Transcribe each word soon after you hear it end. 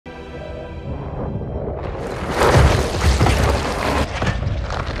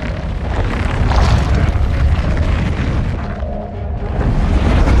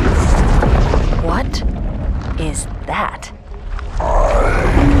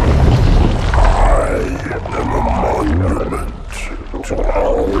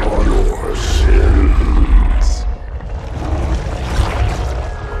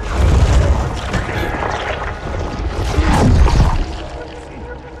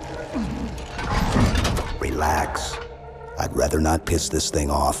Relax. I'd rather not piss this thing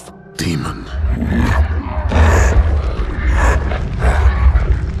off. Demon.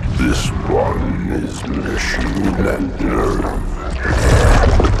 This one is machine and nerve,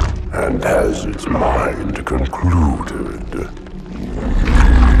 and has its mind concluded.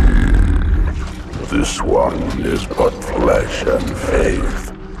 This one is but flesh and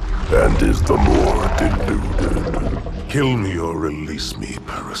faith, and is the more deluded. Kill me or release me,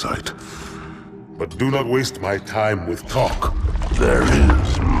 parasite. But do not waste my time with talk. There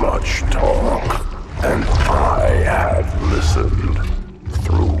is much talk, and I have listened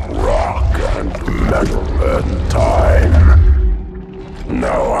through rock and metal and time.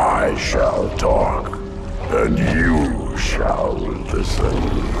 Now I shall talk, and you shall listen.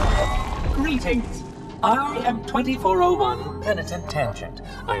 Greetings. I am 2401 Penitent Tangent.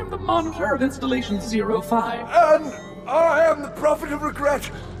 I am the monitor of Installation 05. And I am the Prophet of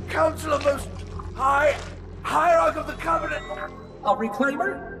Regret, Council of Most High, Hierarch of the Covenant. A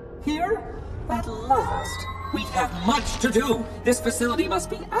reclaimer? Here? At last. We have much to do. This facility must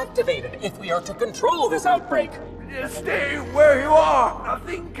be activated if we are to control this outbreak. Stay where you are.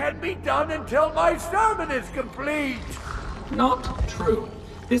 Nothing can be done until my sermon is complete. Not true.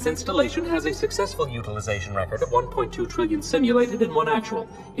 This installation has a successful utilization record of 1.2 trillion simulated and 1 actual.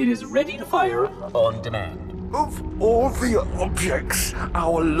 It is ready to fire on demand. Of all the objects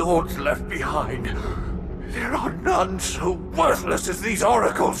our lords left behind, there are none so worthless as these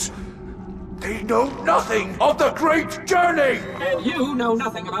oracles. They know nothing of the great journey! And you know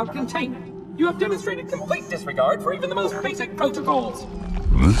nothing about containment. You have demonstrated complete disregard for even the most basic protocols.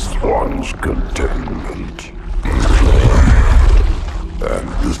 This one's containment, and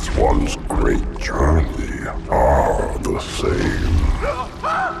this one's great journey are the same.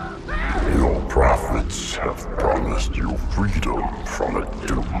 Your prophets have promised you freedom from a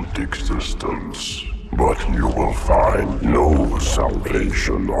doomed existence, but you will find no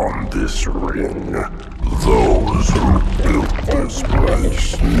salvation on this ring. Those who built this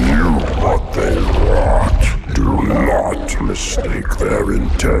place knew what they wrought. Do not mistake their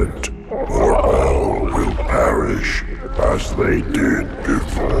intent, or all will perish as they did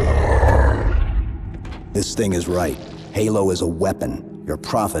before. This thing is right. Halo is a weapon. Your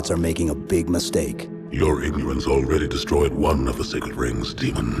prophets are making a big mistake. Your ignorance already destroyed one of the sacred rings,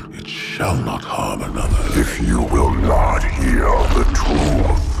 demon. It shall not harm another. If you will not hear the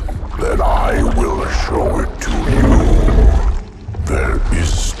truth, then I will show it to you. There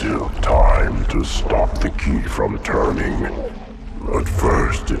is still time to stop the key from turning, but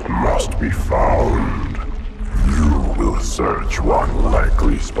first it must be found. You will search one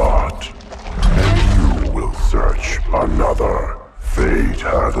likely spot, and you will search another. Fate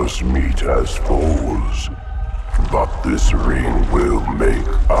had us meet as foes, but this ring will make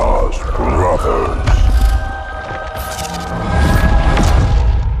us brothers.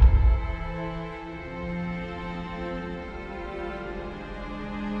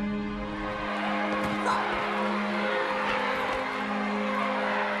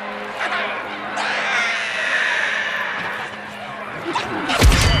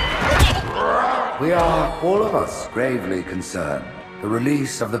 We are, all of us, gravely concerned. The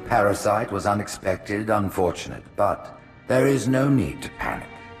release of the parasite was unexpected, unfortunate, but there is no need to panic.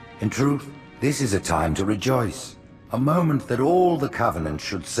 In truth, this is a time to rejoice. A moment that all the Covenant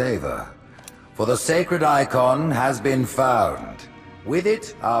should savor. For the sacred icon has been found. With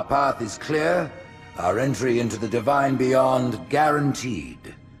it, our path is clear, our entry into the divine beyond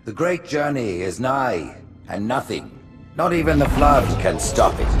guaranteed. The great journey is nigh, and nothing, not even the flood, can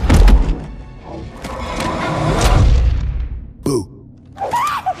stop it. Boo.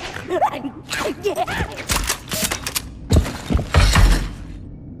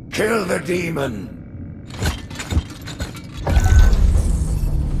 Kill the demon!